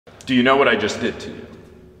Do you know what I just did to you?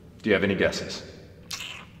 Do you have any guesses?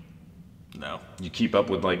 No. You keep up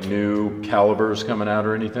with like new calibers coming out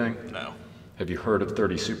or anything? No. Have you heard of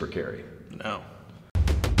 30 Super Carry? No.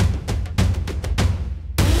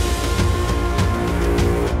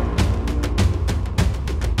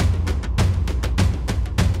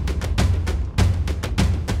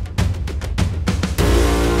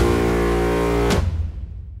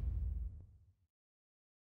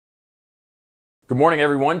 Good morning,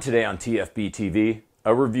 everyone. Today on TFBTV,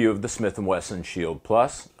 a review of the Smith Wesson Shield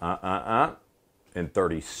Plus, and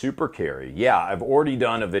 30 Super Carry. Yeah, I've already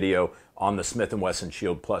done a video on the Smith Wesson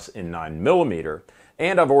Shield Plus in 9mm,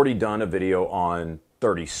 and I've already done a video on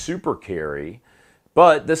 30 Super Carry,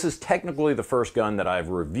 but this is technically the first gun that I've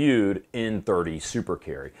reviewed in 30 Super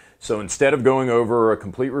Carry. So instead of going over a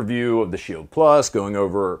complete review of the Shield Plus, going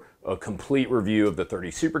over a complete review of the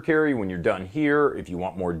 30 Super Carry, when you're done here, if you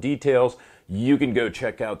want more details, you can go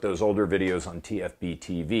check out those older videos on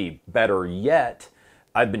TFBTV. Better yet,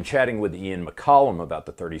 I've been chatting with Ian McCollum about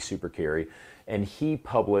the 30 Super Carry, and he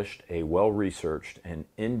published a well-researched and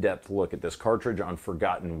in-depth look at this cartridge on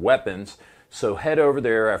forgotten weapons. So head over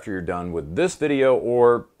there after you're done with this video,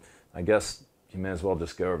 or I guess you may as well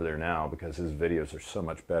just go over there now because his videos are so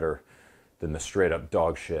much better than the straight-up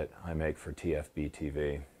dog shit I make for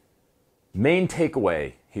TFBTV. Main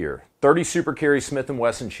takeaway here, 30 Super Carry Smith &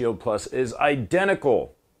 Wesson Shield Plus is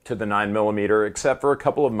identical to the 9mm except for a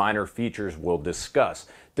couple of minor features we'll discuss.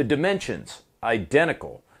 The dimensions,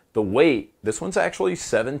 identical. The weight, this one's actually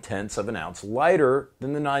 7/10 of an ounce lighter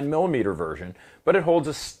than the 9mm version, but it holds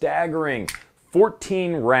a staggering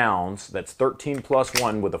 14 rounds, that's 13 plus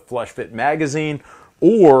 1 with a flush fit magazine,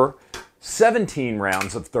 or 17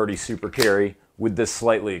 rounds of 30 Super Carry with this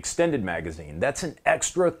slightly extended magazine. That's an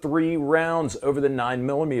extra 3 rounds over the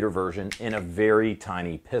 9mm version in a very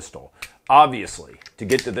tiny pistol. Obviously, to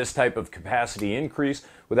get to this type of capacity increase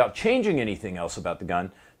without changing anything else about the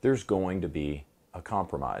gun, there's going to be a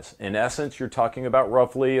compromise. In essence, you're talking about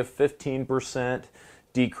roughly a 15%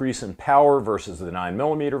 decrease in power versus the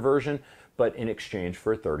 9mm version, but in exchange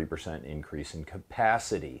for a 30% increase in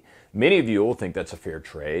capacity. Many of you will think that's a fair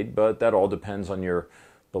trade, but that all depends on your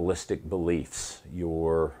ballistic beliefs,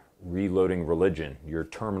 your reloading religion, your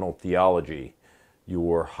terminal theology,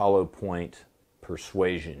 your hollow point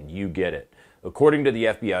persuasion. You get it. According to the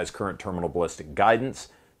FBI's current terminal ballistic guidance,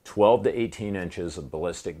 12 to 18 inches of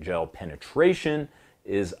ballistic gel penetration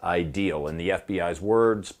is ideal. In the FBI's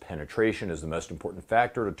words, penetration is the most important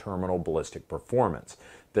factor to terminal ballistic performance.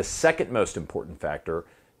 The second most important factor,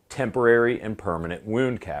 temporary and permanent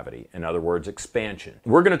wound cavity, in other words, expansion.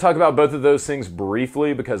 We're going to talk about both of those things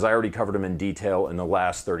briefly because I already covered them in detail in the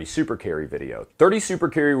last 30 Super Carry video. 30 Super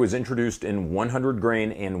Carry was introduced in 100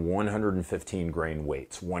 grain and 115 grain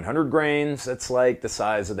weights. 100 grains, that's like the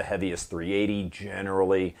size of the heaviest 380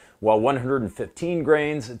 generally, while 115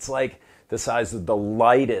 grains, it's like the size of the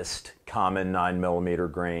lightest common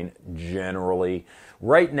 9mm grain generally.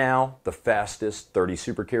 Right now, the fastest 30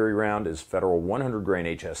 Super Carry round is Federal 100 grain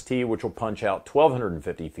HST, which will punch out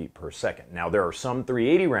 1,250 feet per second. Now, there are some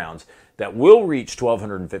 380 rounds that will reach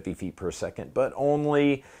 1,250 feet per second, but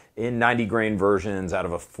only in 90 grain versions out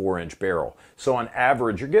of a 4-inch barrel. So on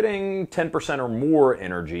average, you're getting 10% or more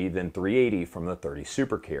energy than 380 from the 30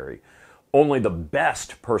 Super Carry. Only the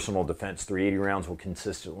best personal defense 380 rounds will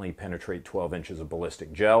consistently penetrate 12 inches of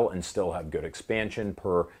ballistic gel and still have good expansion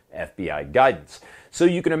per FBI guidance. So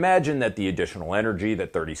you can imagine that the additional energy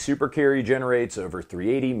that 30 Super Carry generates over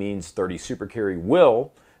 380 means 30 Super Carry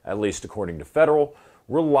will, at least according to Federal,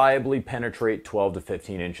 reliably penetrate 12 to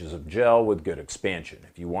 15 inches of gel with good expansion.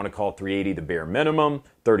 If you want to call 380 the bare minimum,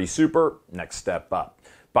 30 Super, next step up.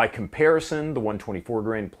 By comparison, the 124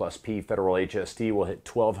 grain plus P Federal HST will hit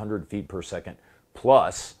 1,200 feet per second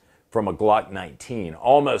plus from a Glock 19,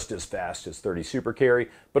 almost as fast as 30 Super Carry,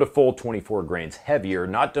 but a full 24 grains heavier,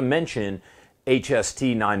 not to mention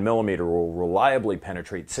HST 9mm will reliably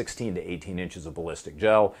penetrate 16 to 18 inches of ballistic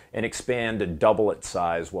gel and expand to double its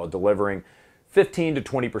size while delivering 15 to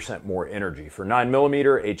 20% more energy. For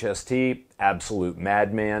 9mm HST, absolute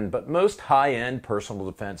madman, but most high-end personal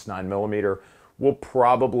defense 9mm will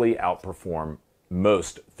probably outperform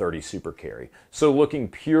most 30 Super Carry. So looking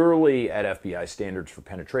purely at FBI standards for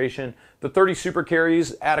penetration, the 30 Super Carry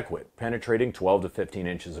is adequate, penetrating 12 to 15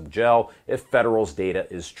 inches of gel if Federal's data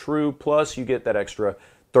is true, plus you get that extra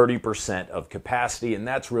 30% of capacity, and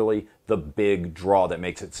that's really the big draw that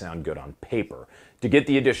makes it sound good on paper. To get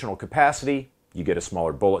the additional capacity, you get a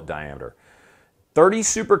smaller bullet diameter. 30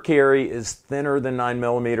 Super Carry is thinner than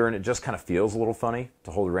 9mm, and it just kind of feels a little funny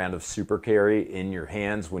to hold a round of Super Carry in your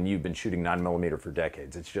hands when you've been shooting 9mm for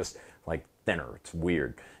decades. It's just like thinner. It's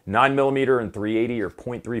weird. 9mm and 380 are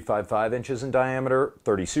 0.355 inches in diameter.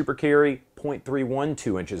 30 super carry,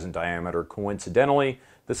 0.312 inches in diameter. Coincidentally,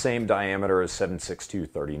 the same diameter as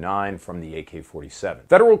 7.6239 from the AK-47.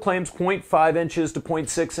 Federal claims 0.5 inches to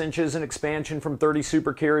 0.6 inches in expansion from 30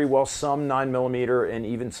 super carry, while some 9mm and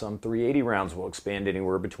even some 380 rounds will expand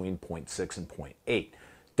anywhere between 0.6 and 0.8.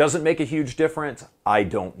 Does it make a huge difference? I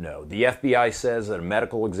don't know. The FBI says that a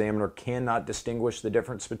medical examiner cannot distinguish the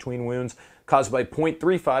difference between wounds caused by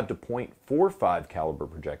 .35 to .45 caliber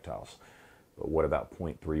projectiles. But what about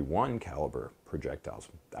 .31 caliber projectiles?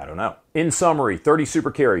 I don't know. In summary, 30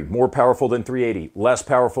 super carry, more powerful than 380, less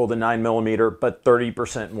powerful than 9mm, but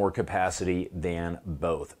 30% more capacity than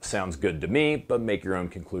both. Sounds good to me, but make your own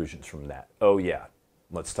conclusions from that. Oh yeah,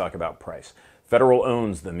 let's talk about price. Federal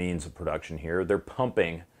owns the means of production here. They're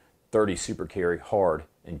pumping 30 super carry hard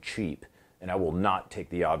and cheap, and I will not take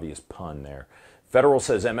the obvious pun there. Federal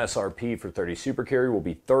says MSRP for 30 super carry will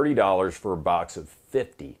be $30 for a box of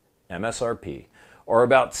 50 MSRP, or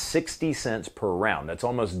about 60 cents per round. That's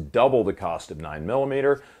almost double the cost of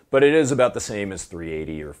 9mm, but it is about the same as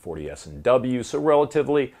 380 or 40 S&W, so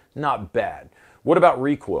relatively not bad. What about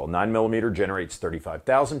recoil? 9mm generates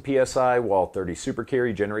 35,000 psi, while 30 super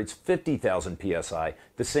carry generates 50,000 psi,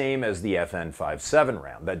 the same as the FN57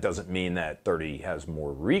 round. That doesn't mean that 30 has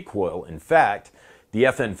more recoil. In fact, the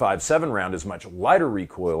FN57 round is much lighter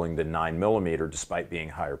recoiling than 9mm despite being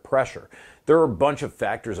higher pressure. There are a bunch of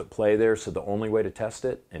factors at play there, so the only way to test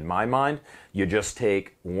it, in my mind, you just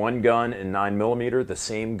take one gun in 9mm, the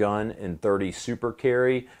same gun in 30 super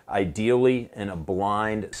carry, ideally in a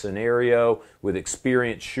blind scenario with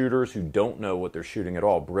experienced shooters who don't know what they're shooting at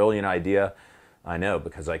all. Brilliant idea. I know,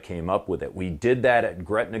 because I came up with it. We did that at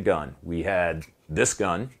Gretna Gun. We had this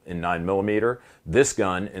gun in 9mm, this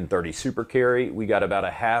gun in 30 super carry. We got about a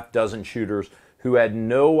half dozen shooters who had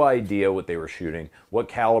no idea what they were shooting, what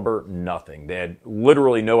caliber, nothing. They had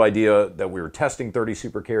literally no idea that we were testing 30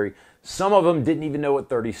 super carry. Some of them didn't even know what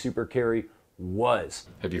 30 super carry was.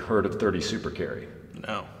 Have you heard of 30 super carry?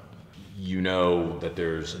 No. You know that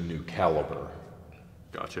there's a new caliber.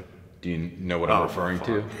 Gotcha. Do you know what I'm referring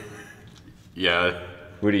to? Yeah.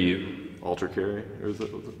 What do you? Ultra carry? Or is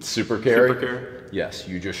it Super carry? Super carry? Yes,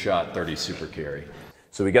 you just shot 30 super carry.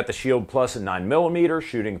 So we got the Shield Plus in 9mm,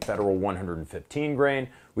 shooting Federal 115 grain.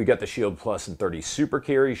 We got the Shield Plus in 30 super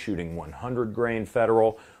carry, shooting 100 grain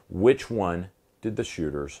Federal. Which one did the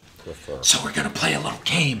shooters prefer? So we're gonna play a little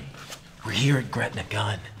game. We're here at Gretna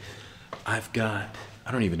Gun. I've got,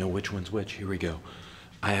 I don't even know which one's which. Here we go.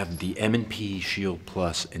 I have the M&P Shield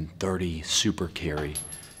Plus in 30 super carry,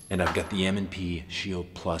 and I've got the M&P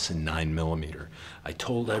Shield Plus in 9mm. I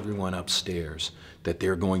told everyone upstairs that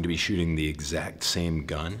they're going to be shooting the exact same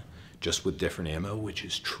gun, just with different ammo, which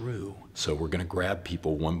is true. So we're gonna grab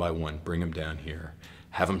people one by one, bring them down here,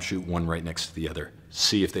 have them shoot one right next to the other,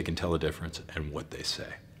 see if they can tell the difference and what they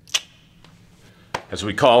say. As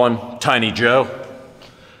we call him, Tiny Joe.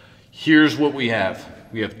 Here's what we have.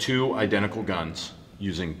 We have two identical guns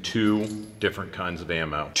using two different kinds of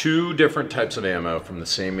ammo. Two different types of ammo from the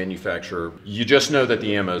same manufacturer. You just know that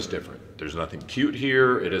the ammo is different. There's nothing cute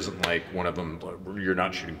here. It isn't like one of them, you're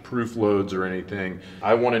not shooting proof loads or anything.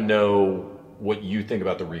 I want to know what you think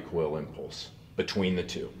about the recoil impulse between the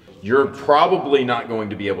two. You're probably not going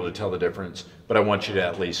to be able to tell the difference, but I want you to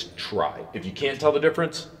at least try. If you can't tell the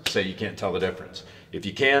difference, say you can't tell the difference. If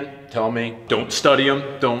you can, tell me. Don't study them.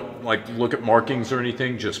 Don't like look at markings or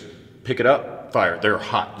anything. Just pick it up, fire. They're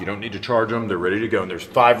hot. You don't need to charge them. They're ready to go. And there's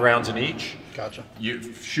 5 rounds in each. Gotcha.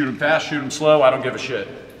 You shoot them fast, shoot them slow. I don't give a shit.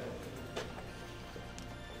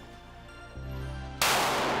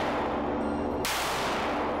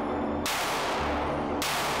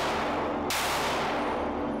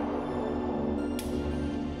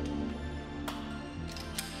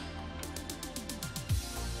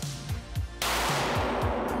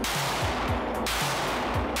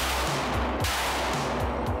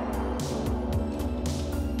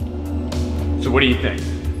 So what do you think?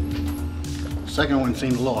 Second one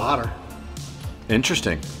seemed a little hotter.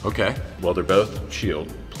 Interesting. Okay. Well, they're both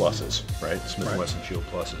Shield Pluses, right? Smith Wesson Shield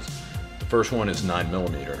Pluses. The first one is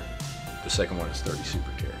 9mm. The second one is 30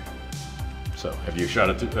 super carry. So have you shot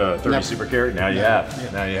a 30 Never. super carry? Now you have.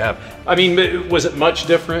 Yeah. Now you have. I mean, was it much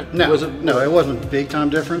different? No, Was it? no, it wasn't a big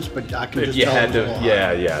time difference, but I can just You tell had it was a to.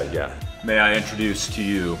 little hotter. Yeah. May I introduce to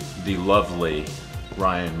you the lovely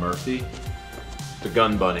Ryan Murphy, the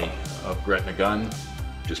gun bunny of Gretna Gun.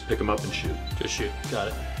 Just pick them up and shoot. Just shoot. Got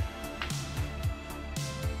it.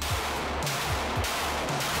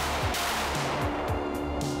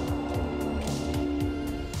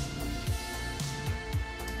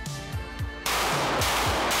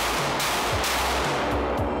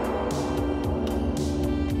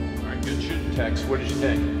 Tex, what did you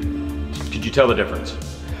think? Could you tell the difference?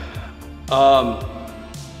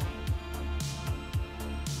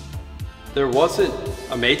 There wasn't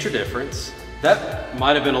a major difference. That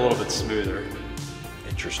might have been a little bit smoother.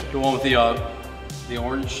 Interesting. The one with the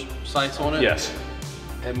orange sights on it? Yes.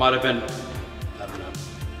 It might have been, I don't know.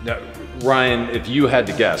 Now, Ryan, if you had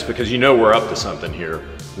to guess, because you know we're up to something here,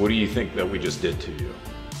 what do you think that we just did to you?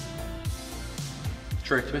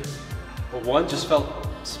 Tricked me. Well, one just felt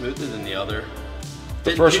smoother than the other.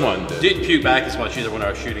 The first one did. Didn't puke back as much either when I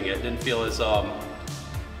was shooting it. Didn't feel as, Well,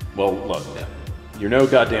 look, yeah. you're no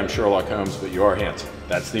goddamn Sherlock Holmes, but you are handsome.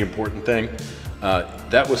 That's the important thing.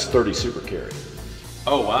 That was 30 super carry.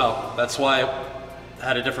 Oh, wow. That's why I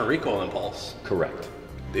had a different recoil impulse. Correct.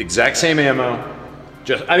 The exact same ammo.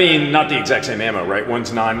 I mean, not the exact same ammo, right?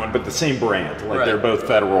 One's 9, but the same brand. Like, Right. they're both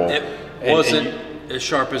Federal. It wasn't as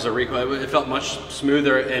sharp as a recoil. It felt much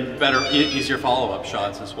smoother and better, easier follow-up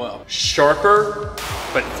shots as well. Sharper,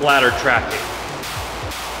 but flatter tracking.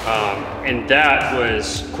 And that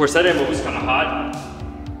was, of course, that ammo was kind of hot,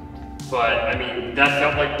 but I mean, that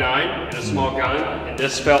felt like 9 in a small gun, and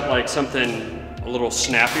this felt like something a little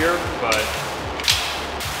snappier, but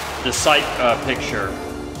the sight picture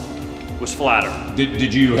was flatter.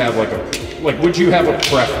 Did you have would you have a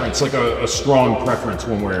preference, like a strong preference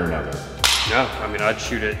one way or another? No, I mean, I'd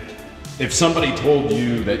shoot it. If somebody told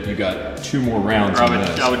you that you got 2 more rounds Or in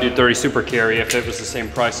this. I would do 30 super carry if it was the same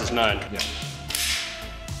price as 9. Yeah.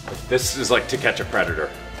 This is like To Catch a Predator.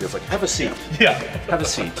 Feels like, have a seat. Yeah. Have a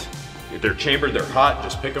seat. If they're chambered, they're hot,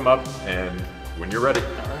 just pick them up, and when you're ready.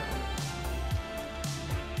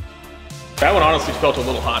 That one honestly felt a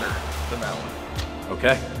little hotter than that one.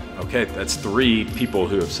 Okay, that's 3 people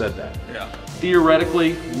who have said that. Yeah.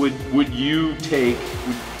 Theoretically, would you take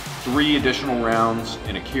 3 additional rounds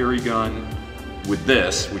in a carry gun with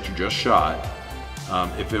this, which you just shot,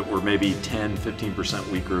 if it were maybe 10, 15%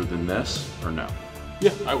 weaker than this, or no?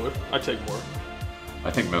 Yeah, I would. I'd take more. I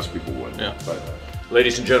think most people would. Yeah. But,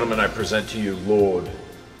 ladies and gentlemen, I present to you Lord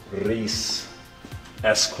Reeves,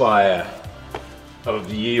 Esquire of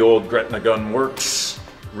the ye old Gretna Gun Works.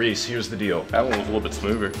 Reese, here's the deal. That one was a little bit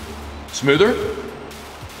smoother. Smoother?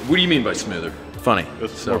 What do you mean by smoother? Funny.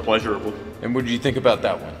 It's more pleasurable. And what did you think about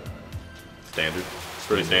that one? Standard. It's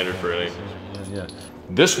pretty standard for any. Yeah.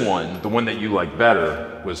 This one, the one that you like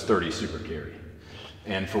better, was 30 super carry.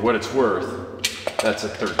 And for what it's worth, that's a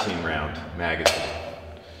 13 round magazine.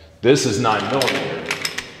 This is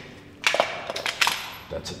 9mm.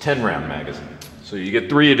 That's a 10 round magazine. So you get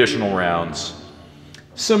 3 additional rounds.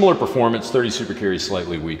 Similar performance, 30 super carry,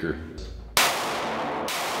 slightly weaker.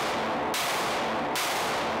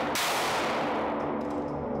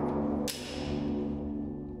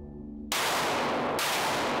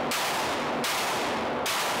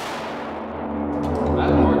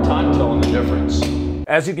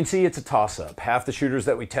 As you can see, it's a toss-up. Half the shooters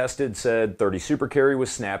that we tested said 30 super carry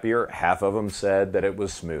was snappier. Half of them said that it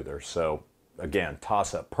was smoother. So again,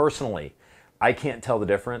 toss-up. Personally, I can't tell the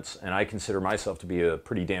difference, and I consider myself to be a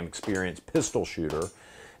pretty damn experienced pistol shooter.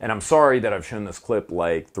 And I'm sorry that I've shown this clip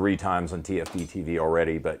like 3 times on TFBTV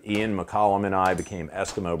already, but Ian McCollum and I became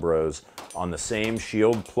Eskimo Bros on the same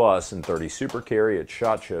Shield Plus and 30 super carry at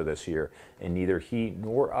SHOT Show this year, and neither he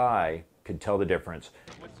nor I could tell the difference.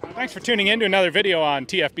 Thanks for tuning in to another video on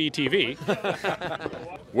TFBTV.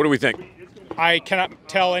 What do we think? I cannot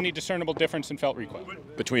tell any discernible difference in felt recoil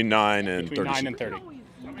Between 9 and 30 between 9 and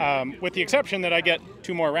 30. With the exception that I get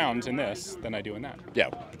 2 more rounds in this than I do in that. Yeah,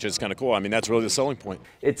 which is kind of cool. I mean, that's really the selling point.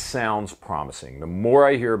 It sounds promising. The more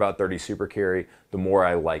I hear about 30 super carry, the more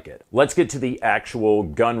I like it. Let's get to the actual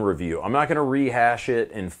gun review. I'm not going to rehash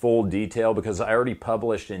it in full detail because I already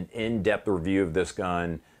published an in-depth review of this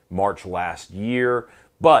gun March last year,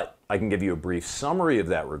 but I can give you a brief summary of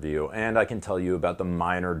that review, and I can tell you about the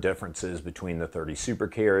minor differences between the 30 super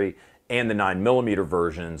carry and the 9mm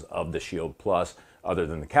versions of the Shield Plus, other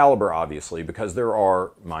than the caliber, obviously, because there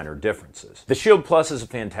are minor differences. The Shield Plus is a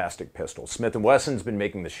fantastic pistol. Smith Wesson's been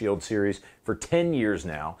making the Shield series for 10 years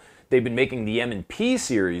now. They've been making the M&P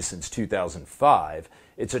series since 2005.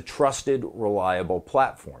 It's a trusted, reliable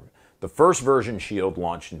platform. The first version Shield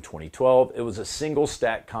launched in 2012. It was a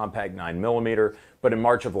single-stack compact 9mm, but in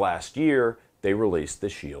March of last year, they released the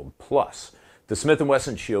Shield Plus. The Smith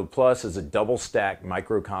Wesson Shield Plus is a double-stack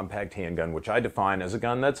micro-compact handgun, which I define as a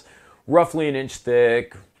gun that's roughly an inch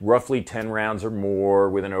thick, roughly 10 rounds or more,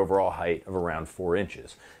 with an overall height of around 4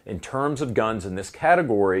 inches. In terms of guns in this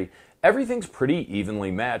category, everything's pretty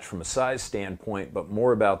evenly matched from a size standpoint, but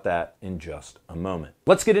more about that in just a moment.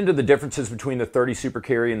 Let's get into the differences between the 30 Super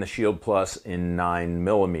Carry and the Shield Plus in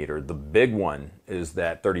 9mm. The big one is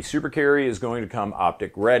that 30 Super Carry is going to come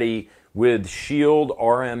optic ready with Shield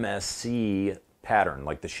RMSC pattern,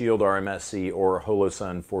 like the Shield RMSC or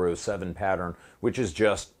Holosun 407 pattern, which is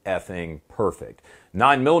just effing perfect.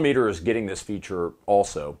 9mm is getting this feature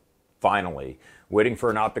also, finally. Waiting for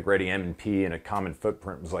an optic-ready M&P and a common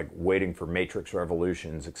footprint was like waiting for Matrix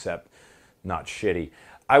Revolutions, except not shitty.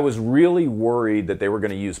 I was really worried that they were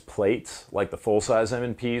going to use plates like the full-size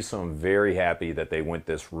M&Ps, so I'm very happy that they went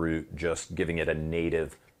this route, just giving it a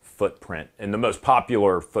native footprint and the most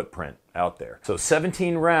popular footprint out there. So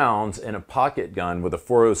 17 rounds in a pocket gun with a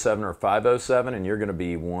 407 or 507, and you're going to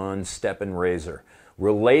be one stepping razor.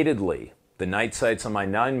 Relatedly, the night sights on my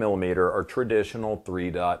 9mm are traditional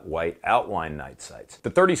 3-dot white outline night sights. The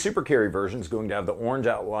 30 Super Carry version is going to have the orange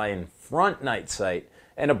outline front night sight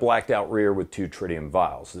and a blacked out rear with 2 tritium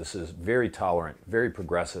vials. This is very tolerant, very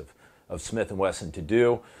progressive of Smith & Wesson to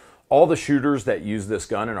do. All the shooters that use this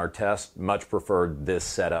gun in our test much preferred this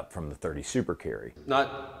setup from the 30 Super Carry.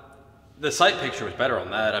 The sight picture was better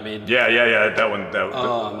on that. I mean, Yeah. That one.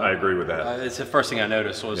 I agree with that. It's the first thing I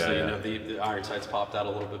noticed was the iron sights popped out a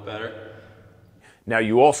little bit better. Now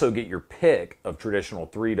you also get your pick of traditional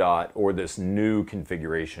 3-dot or this new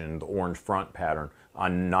configuration, the orange front pattern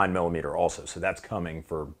on 9mm also. So that's coming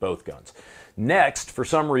for both guns. Next, for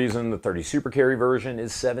some reason, the 30 Super Carry version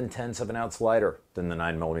is 7/10 of an ounce lighter than the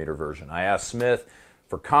 9mm version. I asked Smith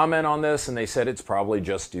for comment on this, and they said it's probably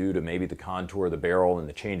just due to maybe the contour of the barrel and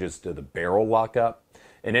the changes to the barrel lockup.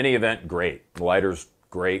 In any event, great. The lighter's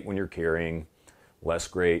great when you're carrying, less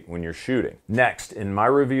great when you're shooting. Next, in my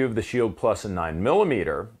review of the Shield Plus and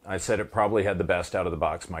 9mm, I said it probably had the best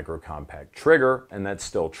out-of-the-box micro-compact trigger, and that's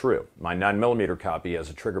still true. My 9mm copy has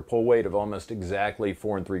a trigger pull weight of almost exactly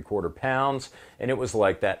 4 3/4 pounds, and it was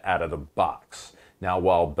like that out of the box. Now,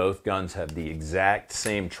 while both guns have the exact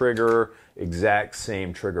same trigger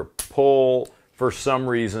pull, for some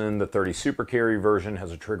reason, the 30 Super Carry version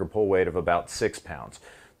has a trigger pull weight of about 6 pounds.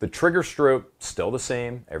 The trigger stroke, still the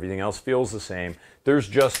same. Everything else feels the same. There's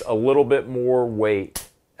just a little bit more weight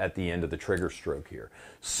at the end of the trigger stroke here.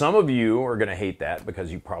 Some of you are going to hate that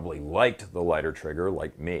because you probably liked the lighter trigger,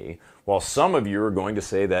 like me, while some of you are going to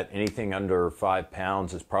say that anything under 5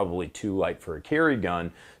 pounds is probably too light for a carry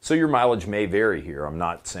gun, so your mileage may vary here. I'm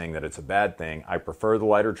not saying that it's a bad thing. I prefer the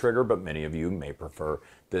lighter trigger, but many of you may prefer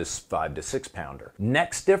this 5 to 6 pounder.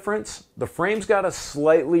 Next difference, the frame's got a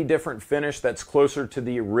slightly different finish that's closer to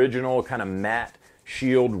the original kind of matte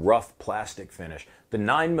Shield rough plastic finish. The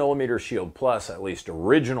 9mm Shield Plus, at least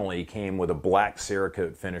originally, came with a black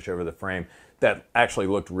Cerakote finish over the frame that actually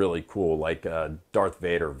looked really cool, like a Darth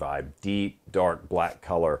Vader vibe, deep, dark black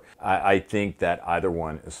color. I think that either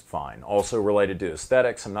one is fine. Also related to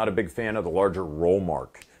aesthetics, I'm not a big fan of the larger roll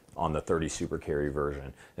mark on the 30 Super Carry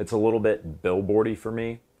version. It's a little bit billboardy for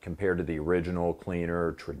me compared to the original,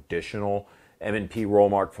 cleaner, traditional M&P roll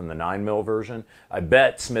mark from the 9mm version. I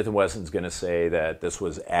bet Smith & Wesson's going to say that this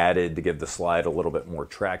was added to give the slide a little bit more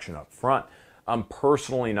traction up front. I'm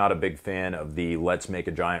personally not a big fan of the let's make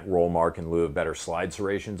a giant roll mark in lieu of better slide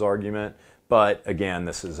serrations argument, but again,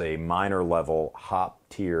 this is a minor level hop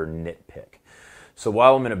tier nitpick. So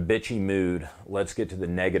while I'm in a bitchy mood, let's get to the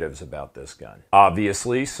negatives about this gun.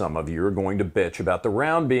 Obviously, some of you are going to bitch about the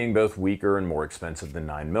round being both weaker and more expensive than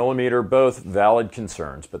 9mm, both valid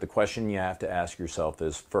concerns, but the question you have to ask yourself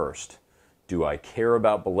is, first, do I care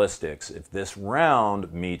about ballistics if this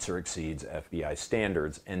round meets or exceeds FBI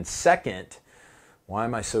standards? And second, why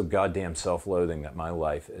am I so goddamn self-loathing that my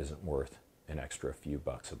life isn't worth an extra few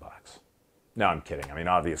bucks a box? No, I'm kidding. I mean,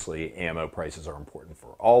 obviously, ammo prices are important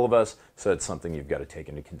for all of us, so it's something you've got to take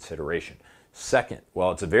into consideration. Second,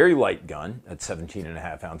 while it's a very light gun at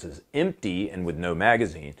 17.5 ounces empty and with no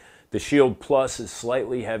magazine, the Shield Plus is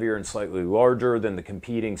slightly heavier and slightly larger than the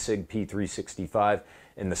competing SIG P365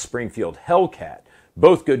 and the Springfield Hellcat.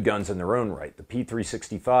 Both good guns in their own right. The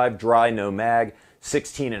P365, dry, no mag,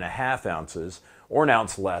 16.5 ounces, or an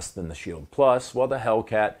ounce less than the Shield Plus, while the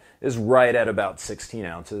Hellcat is right at about 16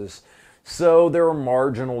 ounces. So there are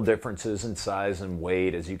marginal differences in size and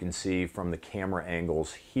weight, as you can see from the camera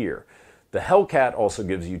angles here. The Hellcat also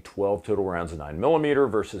gives you 12 total rounds of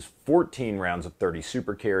 9mm versus 14 rounds of 30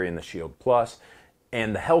 Super Carry in the Shield Plus.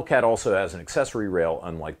 And the Hellcat also has an accessory rail,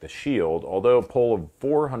 unlike the Shield, although a poll of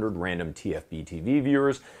 400 random TFBTV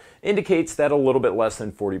viewers indicates that a little bit less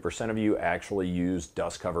than 40% of you actually use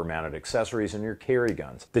dust cover mounted accessories in your carry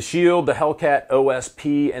guns. The Shield, the Hellcat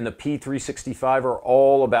OSP, and the P365 are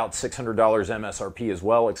all about $600 MSRP as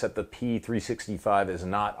well, except the P365 is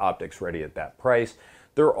not optics ready at that price.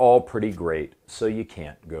 They're all pretty great, so you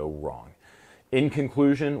can't go wrong. In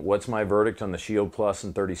conclusion, what's my verdict on the Shield Plus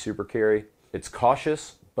and 30 Super Carry? It's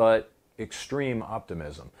cautious, but extreme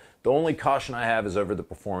optimism. The only caution I have is over the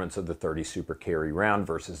performance of the 30 Super Carry round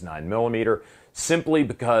versus 9mm, simply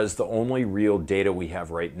because the only real data we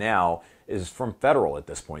have right now is from Federal at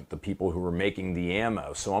this point, the people who are making the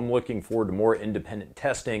ammo. So I'm looking forward to more independent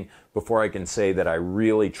testing before I can say that I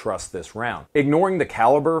really trust this round. Ignoring the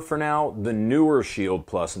caliber for now, the newer Shield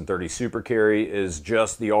Plus and 30 Super Carry is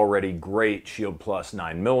just the already great Shield Plus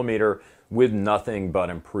 9mm with nothing but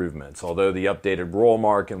improvements. Although the updated roll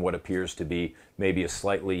mark and what appears to be maybe a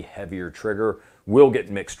slightly heavier trigger will get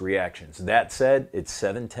mixed reactions. That said, it's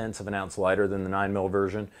 0.7 of an ounce lighter than the 9mm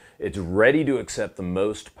version. It's ready to accept the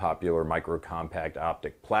most popular micro-compact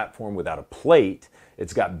optic platform without a plate.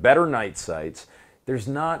 It's got better night sights. There's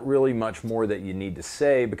not really much more that you need to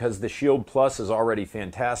say because the Shield Plus is already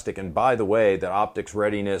fantastic. And by the way, the optics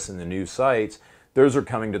readiness and the new sights, those are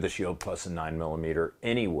coming to the Shield Plus and 9mm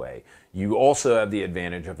anyway. You also have the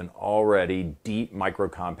advantage of an already deep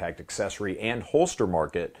micro-compact accessory and holster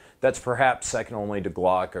market that's perhaps second only to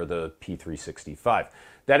Glock or the P365.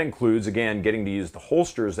 That includes, again, getting to use the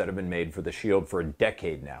holsters that have been made for the Shield for a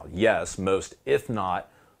decade now. Yes, most, if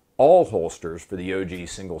not all holsters for the OG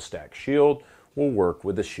single-stack Shield will work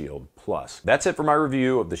with the Shield Plus. That's it for my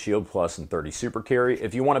review of the Shield Plus and 30 Super Carry.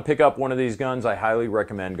 If you want to pick up one of these guns, I highly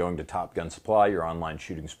recommend going to Top Gun Supply, your online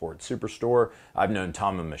shooting sports superstore. I've known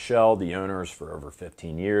Tom and Michelle, the owners, for over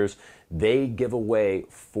 15 years. They give away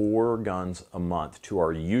 4 guns a month to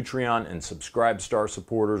our Utreon and Subscribe Star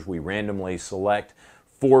supporters. We randomly select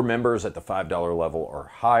 4 members at the $5 level or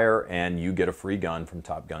higher, and you get a free gun from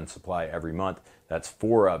Top Gun Supply every month. That's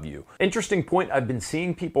 4 of you. Interesting point, I've been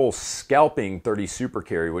seeing people scalping 30 Super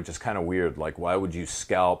Carry, which is kind of weird. Like, why would you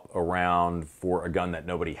scalp around for a gun that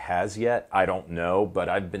nobody has yet? I don't know, but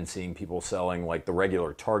I've been seeing people selling like the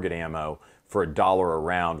regular target ammo for $1 a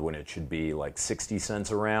round when it should be like 60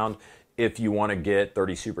 cents a round. If you want to get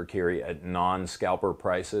 30 Super Carry at non-scalper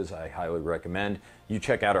prices, I highly recommend you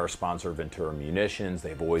check out our sponsor, Ventura Munitions.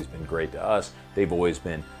 They've always been great to us. They've always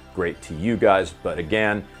been great to you guys. But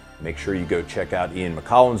again, make sure you go check out Ian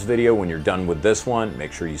McCollum's video when you're done with this one.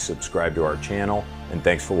 Make sure you subscribe to our channel. And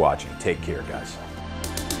thanks for watching. Take care, guys.